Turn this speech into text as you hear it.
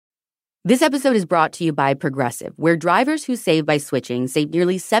This episode is brought to you by Progressive, where drivers who save by switching save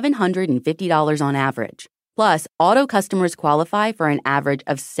nearly $750 on average. Plus, auto customers qualify for an average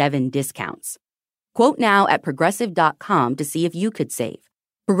of 7 discounts. Quote now at Progressive.com to see if you could save.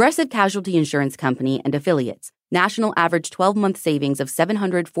 Progressive Casualty Insurance Company and Affiliates. National average 12-month savings of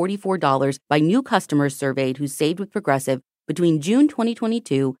 $744 by new customers surveyed who saved with Progressive between June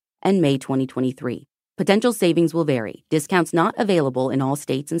 2022 and May 2023. Potential savings will vary. Discounts not available in all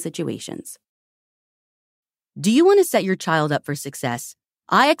states and situations. Do you want to set your child up for success?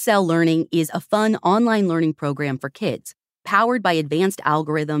 IXL Learning is a fun online learning program for kids. Powered by advanced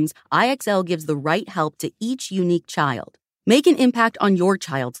algorithms, IXL gives the right help to each unique child. Make an impact on your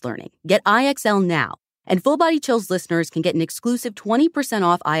child's learning. Get IXL now. And Full Body Chills listeners can get an exclusive 20%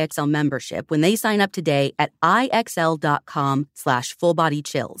 off IXL membership when they sign up today at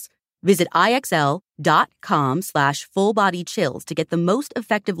IXL.com/fullbodychills. Visit IXL.com/fullbodychills to get the most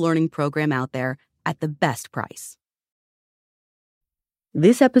effective learning program out there at the best price.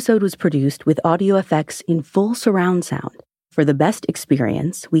 This episode was produced with audio effects in full surround sound. For the best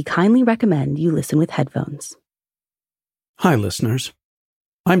experience, we kindly recommend you listen with headphones. Hi, listeners.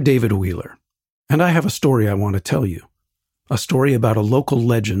 I'm David Wheeler, and I have a story I want to tell you. A story about a local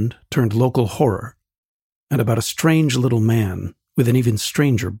legend turned local horror, and about a strange little man with an even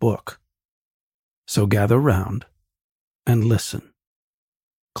stranger book. So gather round and listen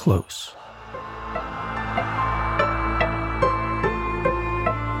close.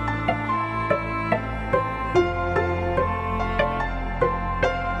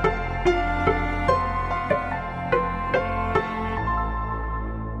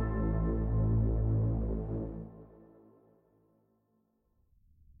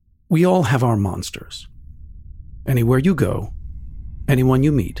 We all have our monsters. Anywhere you go, anyone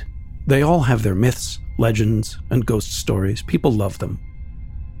you meet, they all have their myths, legends, and ghost stories. People love them.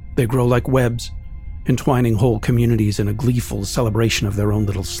 They grow like webs, entwining whole communities in a gleeful celebration of their own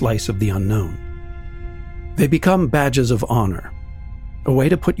little slice of the unknown. They become badges of honor, a way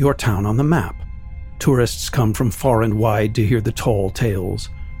to put your town on the map. Tourists come from far and wide to hear the tall tales,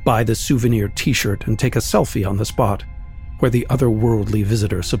 buy the souvenir t-shirt, and take a selfie on the spot where the otherworldly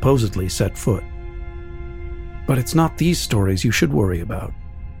visitor supposedly set foot. But it's not these stories you should worry about.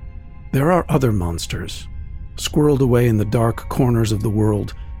 There are other monsters, squirreled away in the dark corners of the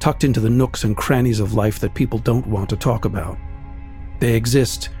world, tucked into the nooks and crannies of life that people don't want to talk about. They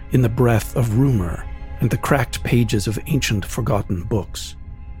exist in the breath of rumor and the cracked pages of ancient forgotten books.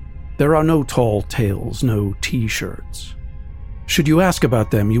 There are no tall tales, no t-shirts. Should you ask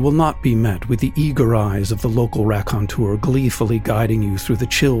about them, you will not be met with the eager eyes of the local raconteur gleefully guiding you through the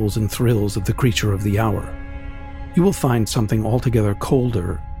chills and thrills of the creature of the hour. You will find something altogether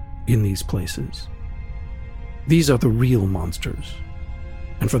colder in these places. These are the real monsters,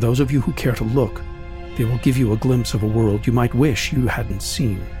 and for those of you who care to look, they will give you a glimpse of a world you might wish you hadn't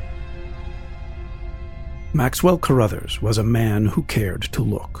seen. Maxwell Carruthers was a man who cared to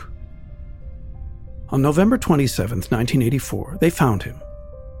look. On November 27, 1984, they found him,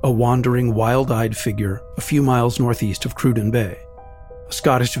 a wandering, wild-eyed figure a few miles northeast of Cruden Bay, a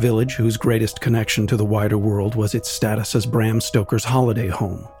Scottish village whose greatest connection to the wider world was its status as Bram Stoker's holiday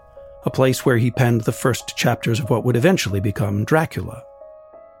home, a place where he penned the first chapters of what would eventually become Dracula.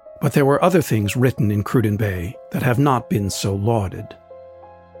 But there were other things written in Cruden Bay that have not been so lauded.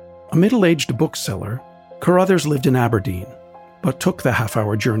 A middle-aged bookseller, Carruthers lived in Aberdeen, but took the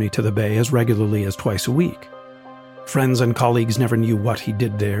half-hour journey to the bay as regularly as twice a week. Friends and colleagues never knew what he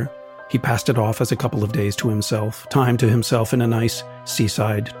did there. He passed it off as a couple of days to himself, time to himself in a nice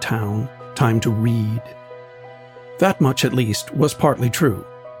seaside town, time to read. That much, at least, was partly true.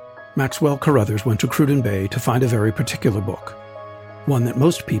 Maxwell Carruthers went to Cruden Bay to find a very particular book, one that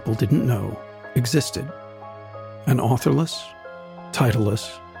most people didn't know existed. An authorless,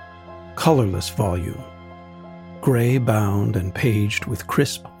 titleless, colorless volume, gray-bound and paged with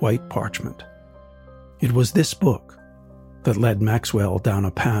crisp white parchment. It was this book that led Maxwell down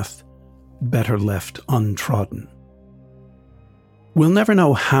a path better left untrodden. We'll never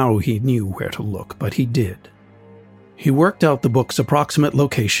know how he knew where to look, but he did. He worked out the book's approximate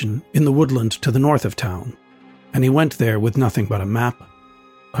location in the woodland to the north of town, and he went there with nothing but a map,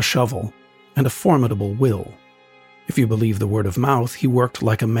 a shovel, and a formidable will. If you believe the word of mouth, he worked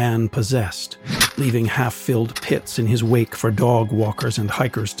like a man possessed, leaving half-filled pits in his wake for dog walkers and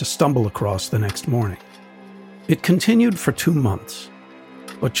hikers to stumble across the next morning. It continued for 2 months,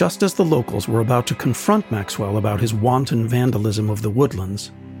 but just as the locals were about to confront Maxwell about his wanton vandalism of the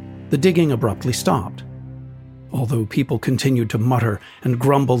woodlands, the digging abruptly stopped. Although people continued to mutter and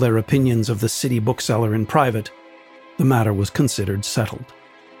grumble their opinions of the city bookseller in private, the matter was considered settled.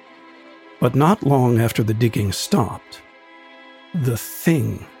 But not long after the digging stopped, the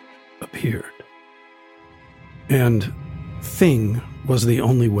thing appeared. And thing was the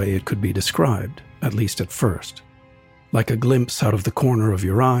only way it could be described, at least at first. Like a glimpse out of the corner of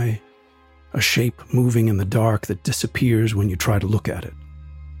your eye, a shape moving in the dark that disappears when you try to look at it.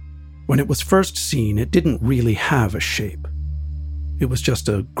 When it was first seen, it didn't really have a shape. It was just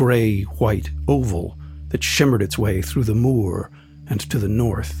a gray-white oval that shimmered its way through the moor and to the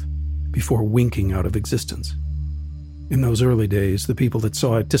north before winking out of existence. In those early days, the people that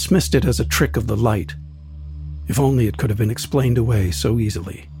saw it dismissed it as a trick of the light. If only it could have been explained away so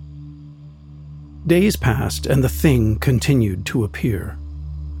easily. Days passed, and the thing continued to appear.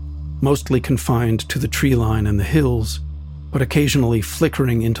 Mostly confined to the tree line and the hills, but occasionally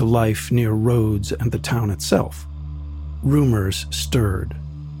flickering into life near roads and the town itself. Rumors stirred.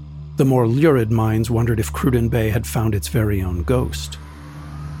 The more lurid minds wondered if Cruden Bay had found its very own ghost.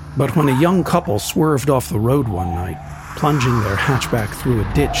 But when a young couple swerved off the road one night, plunging their hatchback through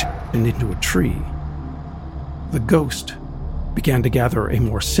a ditch and into a tree, the ghost began to gather a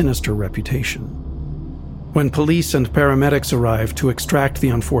more sinister reputation. When police and paramedics arrived to extract the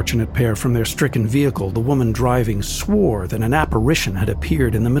unfortunate pair from their stricken vehicle, the woman driving swore that an apparition had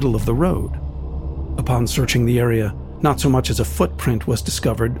appeared in the middle of the road. Upon searching the area, not so much as a footprint was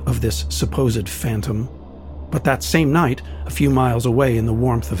discovered of this supposed phantom, but that same night, a few miles away in the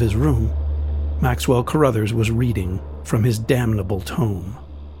warmth of his room, Maxwell Carruthers was reading from his damnable tome.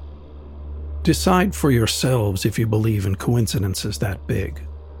 Decide for yourselves if you believe in coincidences that big.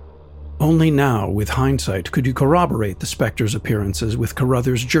 Only now, with hindsight, could you corroborate the specter's appearances with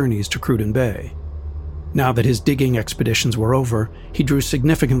Carruthers' journeys to Cruden Bay. Now that his digging expeditions were over, he drew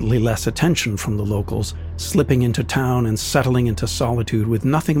significantly less attention from the locals, slipping into town and settling into solitude with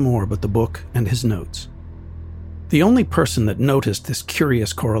nothing more but the book and his notes. The only person that noticed this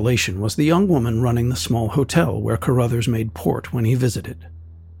curious correlation was the young woman running the small hotel where Carruthers made port when he visited.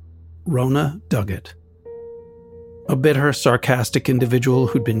 Rona Duggett. A bitter, sarcastic individual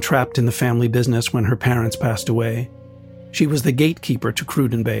who'd been trapped in the family business when her parents passed away. She was the gatekeeper to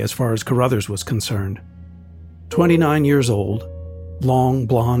Cruden Bay as far as Carruthers was concerned. 29 years old, long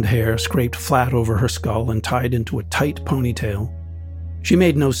blonde hair scraped flat over her skull and tied into a tight ponytail. She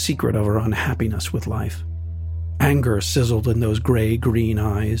made no secret of her unhappiness with life. Anger sizzled in those gray-green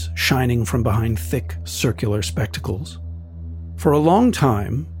eyes, shining from behind thick, circular spectacles. For a long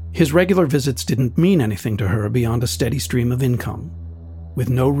time, his regular visits didn't mean anything to her beyond a steady stream of income, with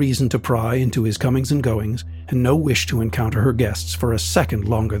no reason to pry into his comings and goings, and no wish to encounter her guests for a second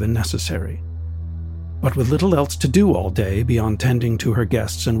longer than necessary. But with little else to do all day beyond tending to her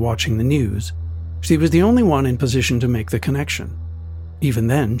guests and watching the news, she was the only one in position to make the connection. Even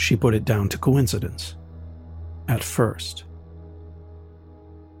then, she put it down to coincidence. At first.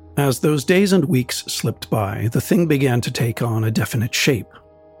 As those days and weeks slipped by, the thing began to take on a definite shape.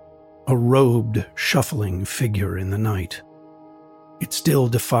 A robed, shuffling figure in the night. It still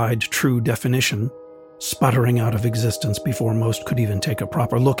defied true definition, sputtering out of existence before most could even take a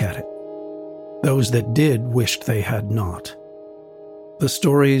proper look at it. Those that did wished they had not. The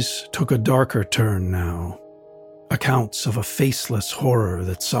stories took a darker turn now. Accounts of a faceless horror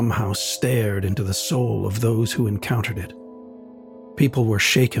that somehow stared into the soul of those who encountered it. People were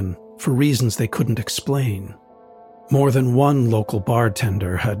shaken for reasons they couldn't explain. More than one local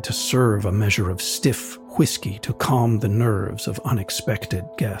bartender had to serve a measure of stiff whiskey to calm the nerves of unexpected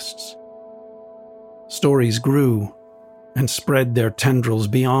guests. Stories grew and spread their tendrils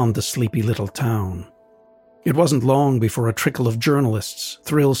beyond the sleepy little town. It wasn't long before a trickle of journalists,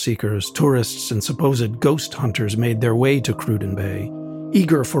 thrill-seekers, tourists, and supposed ghost hunters made their way to Cruden Bay,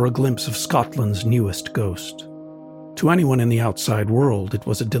 eager for a glimpse of Scotland's newest ghost. To anyone in the outside world, it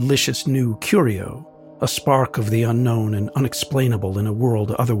was a delicious new curio, a spark of the unknown and unexplainable in a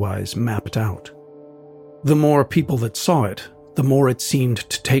world otherwise mapped out. The more people that saw it, the more it seemed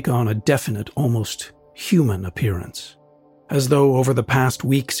to take on a definite, almost human appearance, as though over the past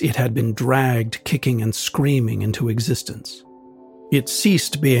weeks it had been dragged kicking and screaming into existence. It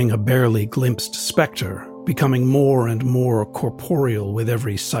ceased being a barely glimpsed specter, becoming more and more corporeal with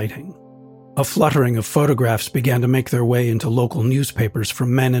every sighting. A fluttering of photographs began to make their way into local newspapers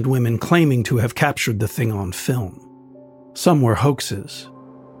from men and women claiming to have captured the thing on film. Some were hoaxes.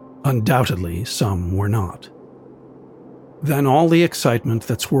 Undoubtedly, some were not. Then all the excitement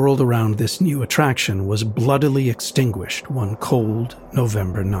that swirled around this new attraction was bloodily extinguished one cold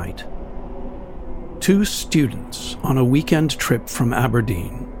November night. 2 students on a weekend trip from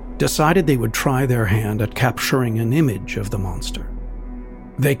Aberdeen decided they would try their hand at capturing an image of the monster.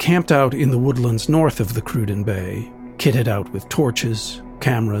 They camped out in the woodlands north of the Cruden Bay, kitted out with torches,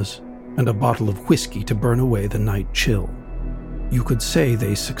 cameras, and a bottle of whiskey to burn away the night chill. You could say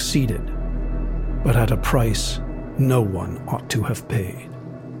they succeeded, but at a price no one ought to have paid.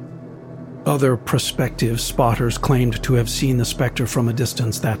 Other prospective spotters claimed to have seen the specter from a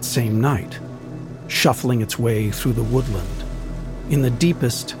distance that same night, shuffling its way through the woodland. In the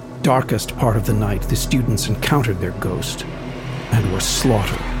deepest, darkest part of the night, the students encountered their ghost and were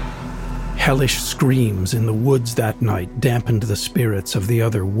slaughtered. Hellish screams in the woods that night dampened the spirits of the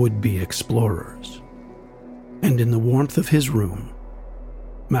other would-be explorers. And in the warmth of his room,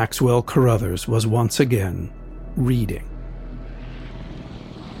 Maxwell Carruthers was once again reading.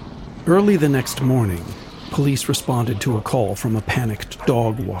 Early the next morning, police responded to a call from a panicked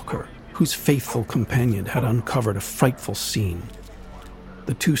dog walker whose faithful companion had uncovered a frightful scene.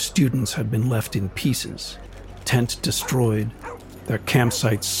 The two students had been left in pieces, tent destroyed, their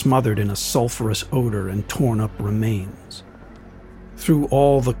campsite smothered in a sulfurous odor and torn-up remains. Through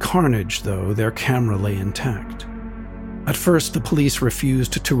all the carnage, though, their camera lay intact. At first, the police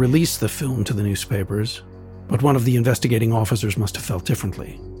refused to release the film to the newspapers, but one of the investigating officers must have felt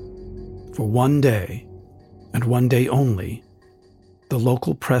differently. For one day, and one day only, the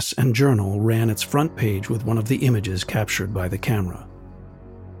local press and journal ran its front page with one of the images captured by the camera.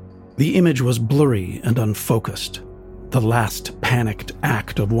 The image was blurry and unfocused, the last panicked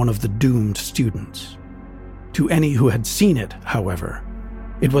act of one of the doomed students. To any who had seen it, however,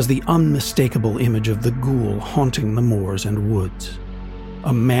 it was the unmistakable image of the ghoul haunting the moors and woods.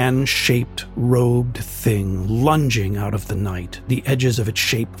 A man-shaped, robed thing lunging out of the night, the edges of its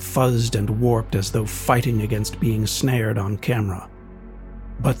shape fuzzed and warped as though fighting against being snared on camera.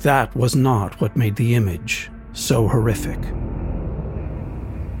 But that was not what made the image so horrific.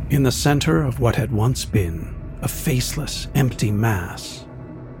 In the center of what had once been a faceless, empty mass,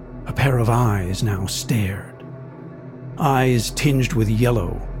 a pair of eyes now stared. Eyes tinged with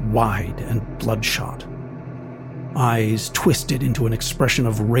yellow, wide and bloodshot. Eyes twisted into an expression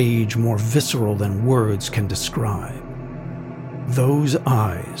of rage more visceral than words can describe. Those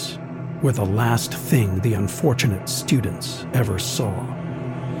eyes were the last thing the unfortunate students ever saw.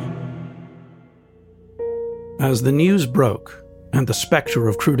 As the news broke, and the specter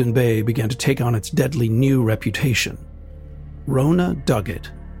of Cruden Bay began to take on its deadly new reputation, Rona Duggett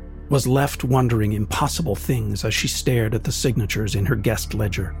was left wondering impossible things as she stared at the signatures in her guest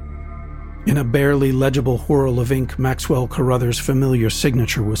ledger. In a barely legible whirl of ink, Maxwell Carruthers' familiar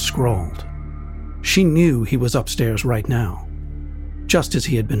signature was scrawled. She knew he was upstairs right now, just as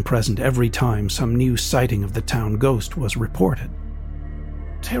he had been present every time some new sighting of the town ghost was reported.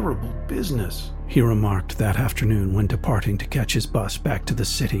 "Terrible business," he remarked that afternoon when departing to catch his bus back to the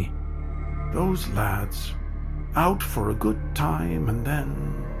city. "Those lads, out for a good time and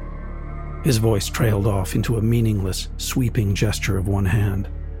then..." His voice trailed off into a meaningless, sweeping gesture of one hand.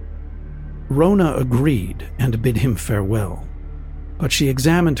 Rona agreed and bid him farewell, but she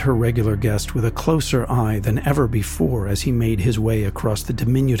examined her regular guest with a closer eye than ever before as he made his way across the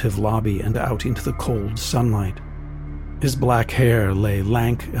diminutive lobby and out into the cold sunlight. His black hair lay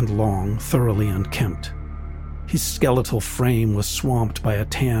lank and long, thoroughly unkempt. His skeletal frame was swamped by a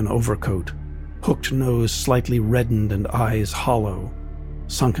tan overcoat, hooked nose slightly reddened and eyes hollow,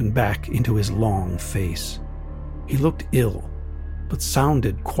 sunken back into his long face. He looked ill, but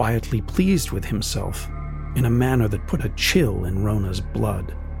sounded quietly pleased with himself in a manner that put a chill in Rona's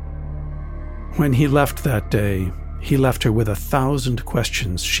blood. When he left that day, he left her with 1,000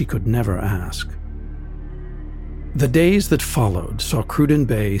 questions she could never ask. The days that followed saw Cruden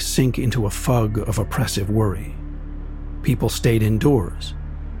Bay sink into a fog of oppressive worry. People stayed indoors,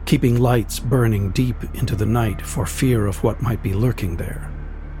 keeping lights burning deep into the night for fear of what might be lurking there.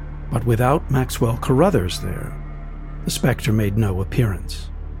 But without Maxwell Carruthers there, the specter made no appearance.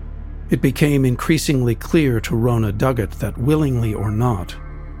 It became increasingly clear to Rona Duggett that, willingly or not,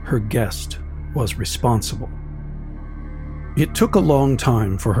 her guest was responsible. It took a long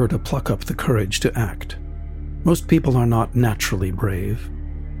time for her to pluck up the courage to act. Most people are not naturally brave.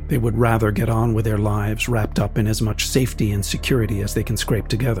 They would rather get on with their lives wrapped up in as much safety and security as they can scrape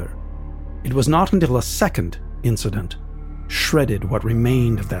together. It was not until a second incident shredded what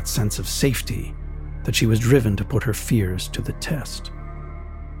remained of that sense of safety that she was driven to put her fears to the test.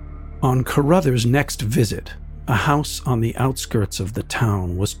 On Carruthers' next visit, a house on the outskirts of the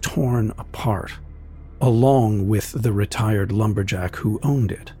town was torn apart, along with the retired lumberjack who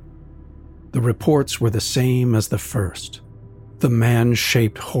owned it. The reports were the same as the first. The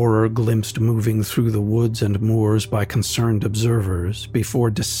man-shaped horror glimpsed moving through the woods and moors by concerned observers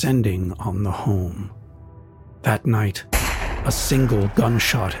before descending on the home. That night, a single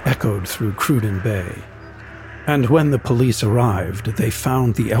gunshot echoed through Cruden Bay. And when the police arrived, they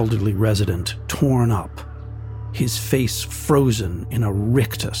found the elderly resident torn up, his face frozen in a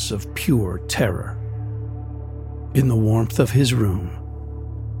rictus of pure terror. In the warmth of his room,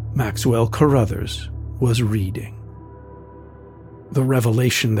 Maxwell Carruthers was reading. The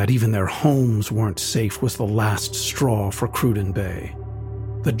revelation that even their homes weren't safe was the last straw for Cruden Bay.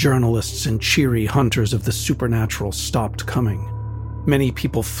 The journalists and cheery hunters of the supernatural stopped coming. Many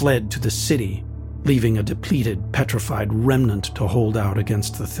people fled to the city, leaving a depleted, petrified remnant to hold out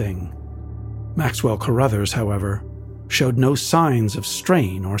against the thing. Maxwell Carruthers, however, showed no signs of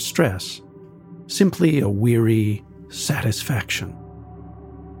strain or stress, simply a weary satisfaction.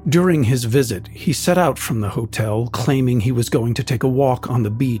 During his visit, he set out from the hotel, claiming he was going to take a walk on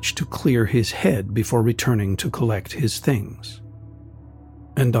the beach to clear his head before returning to collect his things.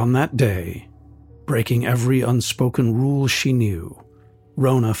 And on that day, breaking every unspoken rule she knew,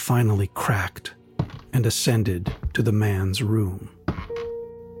 Rona finally cracked and ascended to the man's room.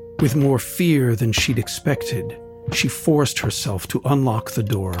 With more fear than she'd expected, she forced herself to unlock the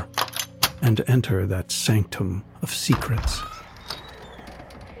door and enter that sanctum of secrets.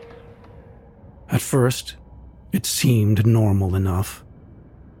 At first, it seemed normal enough.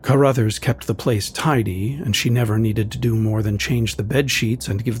 Carruthers kept the place tidy, and she never needed to do more than change the bed sheets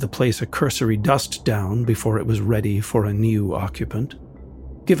and give the place a cursory dust down before it was ready for a new occupant.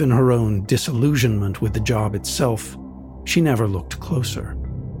 Given her own disillusionment with the job itself, she never looked closer.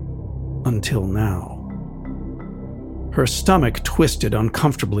 Until now. Her stomach twisted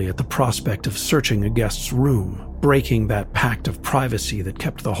uncomfortably at the prospect of searching a guest's room, breaking that pact of privacy that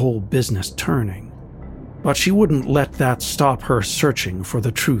kept the whole business turning. But she wouldn't let that stop her searching for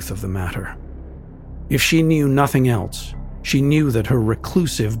the truth of the matter. If she knew nothing else, she knew that her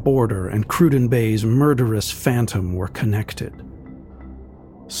reclusive boarder and Cruden Bay's murderous phantom were connected.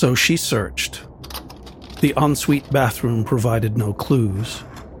 So she searched. The ensuite bathroom provided no clues.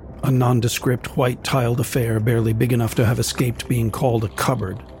 A nondescript white-tiled affair barely big enough to have escaped being called a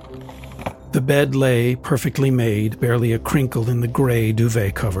cupboard. The bed lay, perfectly made, barely a crinkle in the gray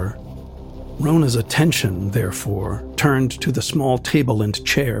duvet cover. Rona's attention, therefore, turned to the small table and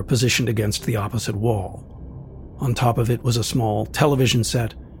chair positioned against the opposite wall. On top of it was a small television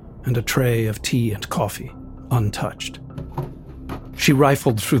set and a tray of tea and coffee, untouched. She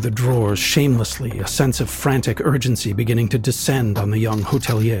rifled through the drawers shamelessly, a sense of frantic urgency beginning to descend on the young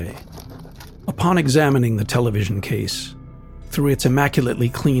hotelier. Upon examining the television case, through its immaculately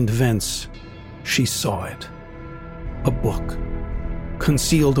cleaned vents, she saw it. A book,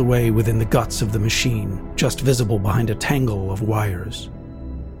 concealed away within the guts of the machine, just visible behind a tangle of wires.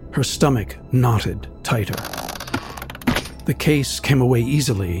 Her stomach knotted tighter. The case came away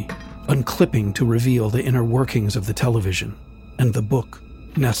easily, unclipping to reveal the inner workings of the television, and the book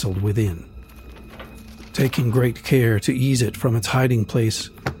nestled within. Taking great care to ease it from its hiding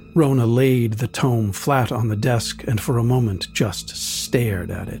place, Rona laid the tome flat on the desk and for a moment just stared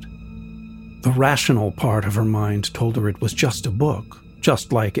at it. The rational part of her mind told her it was just a book,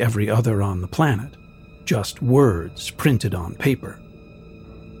 just like every other on the planet, just words printed on paper.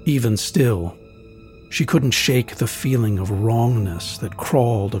 Even still, she couldn't shake the feeling of wrongness that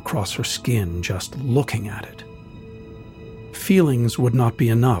crawled across her skin just looking at it. Feelings would not be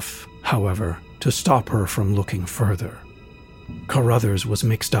enough, however, to stop her from looking further. Carruthers was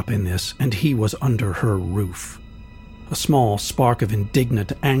mixed up in this, and he was under her roof. A small spark of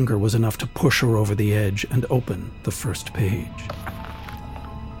indignant anger was enough to push her over the edge and open the first page.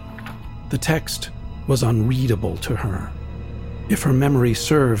 The text was unreadable to her. If her memory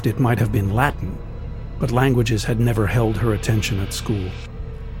served, it might have been Latin, but languages had never held her attention at school.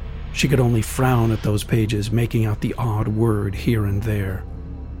 She could only frown at those pages, making out the odd word here and there.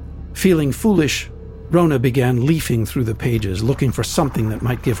 Feeling foolish, Rona began leafing through the pages, looking for something that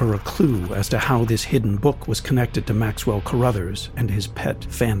might give her a clue as to how this hidden book was connected to Maxwell Carruthers and his pet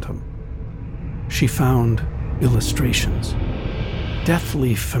phantom. She found illustrations.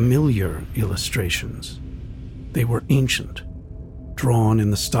 Deathly familiar illustrations. They were ancient, drawn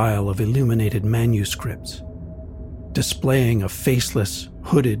in the style of illuminated manuscripts, displaying a faceless,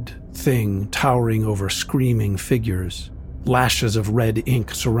 hooded thing towering over screaming figures. Lashes of red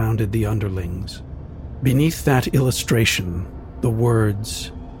ink surrounded the underlings. Beneath that illustration, the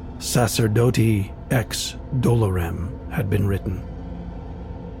words Sacerdoti ex dolorem had been written.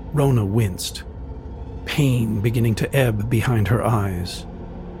 Rona winced, pain beginning to ebb behind her eyes.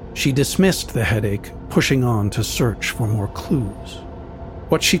 She dismissed the headache, pushing on to search for more clues.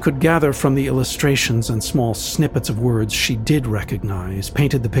 What she could gather from the illustrations and small snippets of words she did recognize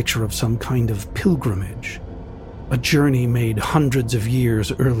painted the picture of some kind of pilgrimage, a journey made hundreds of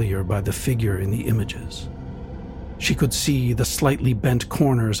years earlier by the figure in the images. She could see the slightly bent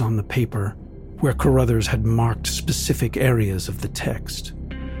corners on the paper where Carruthers had marked specific areas of the text.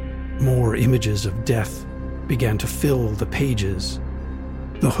 More images of death began to fill the pages,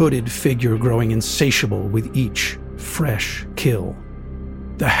 the hooded figure growing insatiable with each fresh kill.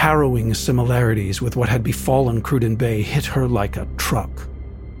 The harrowing similarities with what had befallen Cruden Bay hit her like a truck.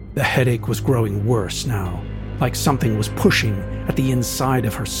 The headache was growing worse now, like something was pushing at the inside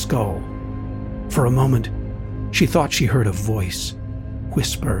of her skull. For a moment, she thought she heard a voice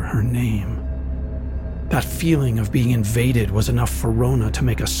whisper her name. That feeling of being invaded was enough for Rona to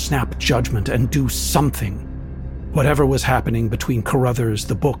make a snap judgment and do something. Whatever was happening between Carruthers,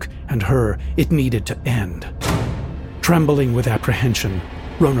 the book, and her, it needed to end. Trembling with apprehension,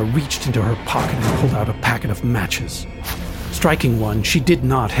 Rona reached into her pocket and pulled out a packet of matches. Striking one, she did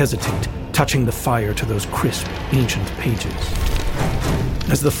not hesitate, touching the fire to those crisp, ancient pages.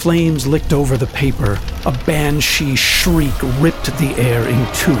 As the flames licked over the paper, a banshee shriek ripped the air in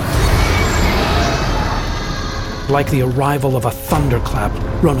two. Like the arrival of a thunderclap,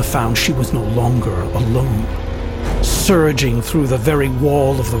 Rona found she was no longer alone. Surging through the very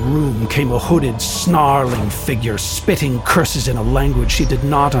wall of the room came a hooded, snarling figure, spitting curses in a language she did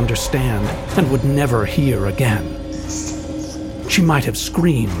not understand and would never hear again. She might have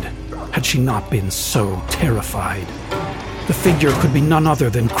screamed had she not been so terrified. The figure could be none other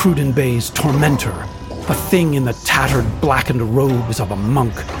than Cruden Bay's tormentor, a thing in the tattered, blackened robes of a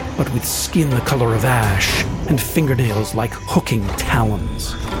monk, but with skin the color of ash and fingernails like hooking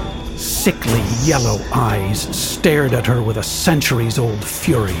talons. Sickly yellow eyes stared at her with a centuries-old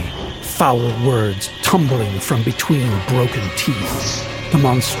fury, foul words tumbling from between broken teeth. The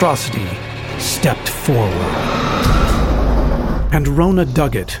monstrosity stepped forward. And Rona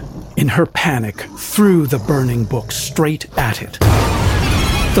Duggett, in her panic, threw the burning book straight at it.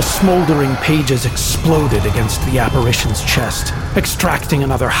 The smoldering pages exploded against the apparition's chest, extracting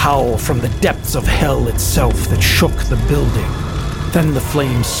another howl from the depths of hell itself that shook the building. Then the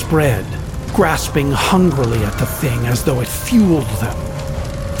flames spread, grasping hungrily at the thing as though it fueled them.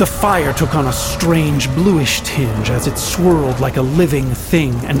 The fire took on a strange bluish tinge as it swirled like a living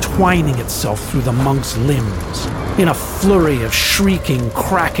thing, entwining itself through the monk's limbs. In a flurry of shrieking,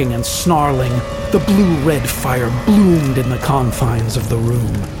 cracking, and snarling, the blue-red fire bloomed in the confines of the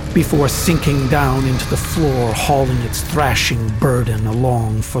room, before sinking down into the floor, hauling its thrashing burden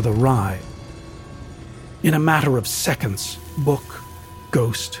along for the ride. In a matter of seconds, book,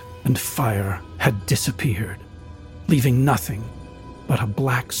 ghost, and fire had disappeared, leaving nothing but a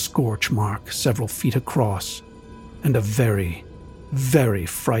black scorch mark several feet across and a very, very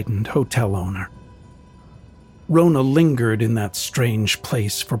frightened hotel owner. Rona lingered in that strange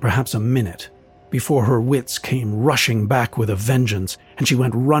place for perhaps a minute before her wits came rushing back with a vengeance, and she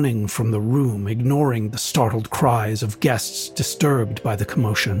went running from the room, ignoring the startled cries of guests disturbed by the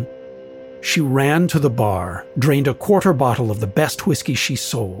commotion. She ran to the bar, drained a quarter bottle of the best whiskey she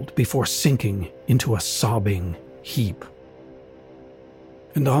sold before sinking into a sobbing heap.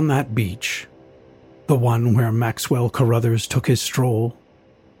 And on that beach, the one where Maxwell Carruthers took his stroll,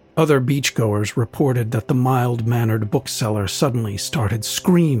 other beachgoers reported that the mild-mannered bookseller suddenly started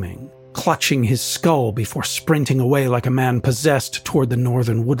screaming, clutching his skull before sprinting away like a man possessed toward the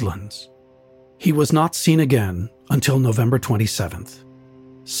northern woodlands. He was not seen again until November 27th,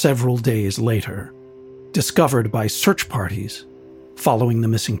 several days later, discovered by search parties following the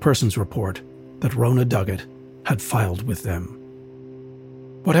missing persons report that Rona Duggett had filed with them.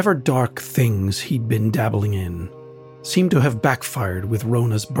 Whatever dark things he'd been dabbling in seemed to have backfired with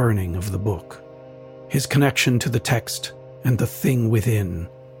Rona's burning of the book. His connection to the text and the thing within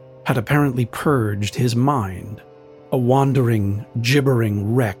had apparently purged his mind. A wandering,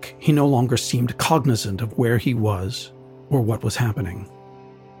 gibbering wreck, he no longer seemed cognizant of where he was or what was happening.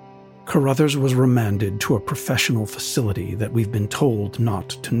 Carruthers was remanded to a professional facility that we've been told not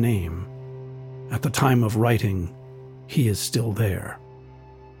to name. At the time of writing, he is still there.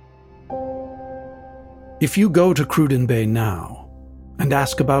 If you go to Cruden Bay now and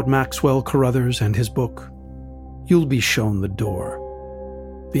ask about Maxwell Carruthers and his book, you'll be shown the door.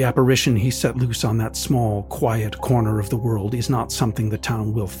 The apparition he set loose on that small, quiet corner of the world is not something the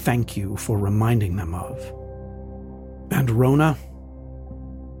town will thank you for reminding them of. And Rona?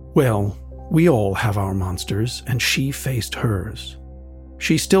 Well, we all have our monsters, and she faced hers.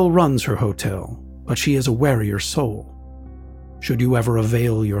 She still runs her hotel, but she is a warier soul. Should you ever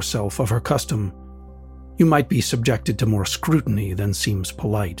avail yourself of her custom, you might be subjected to more scrutiny than seems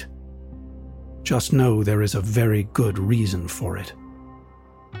polite. Just know there is a very good reason for it.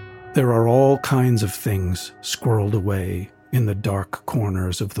 There are all kinds of things squirreled away in the dark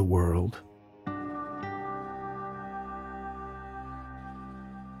corners of the world.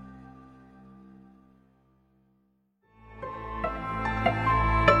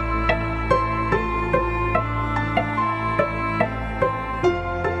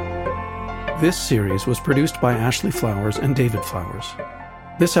 This series was produced by Ashley Flowers and David Flowers.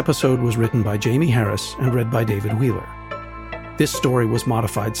 This episode was written by Jamie Harris and read by David Wheeler. This story was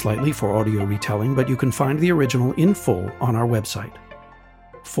modified slightly for audio retelling, but you can find the original in full on our website.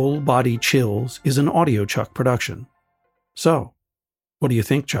 Full Body Chills is an AudioChuck production. So, what do you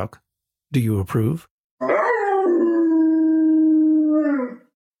think, Chuck? Do you approve?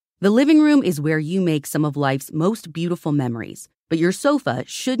 The living room is where you make some of life's most beautiful memories, but your sofa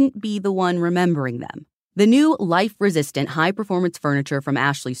shouldn't be the one remembering them. The new life-resistant high-performance furniture from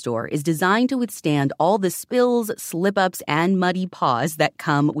Ashley Store is designed to withstand all the spills, slip-ups, and muddy paws that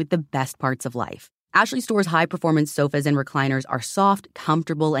come with the best parts of life. Ashley Store's high-performance sofas and recliners are soft,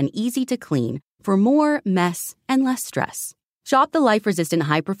 comfortable, and easy to clean for more mess and less stress. Shop the life-resistant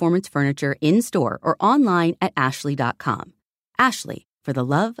high-performance furniture in-store or online at ashley.com. Ashley, for the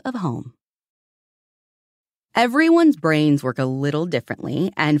love of home. Everyone's brains work a little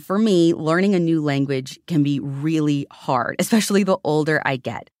differently, and for me, learning a new language can be really hard, especially the older I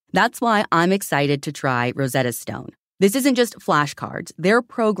get. That's why I'm excited to try Rosetta Stone. This isn't just flashcards. Their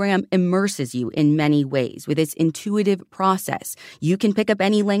program immerses you in many ways with its intuitive process. You can pick up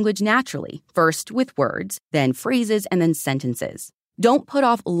any language naturally, first with words, then phrases, and then sentences. Don't put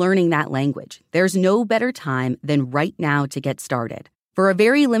off learning that language. There's no better time than right now to get started. For a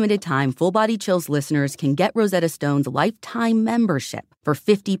very limited time, Full Body Chills listeners can get Rosetta Stone's lifetime membership for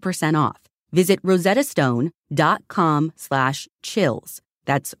 50% off. Visit rosettastone.com/chills.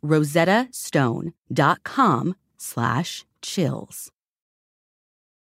 That's rosettastone.com/chills.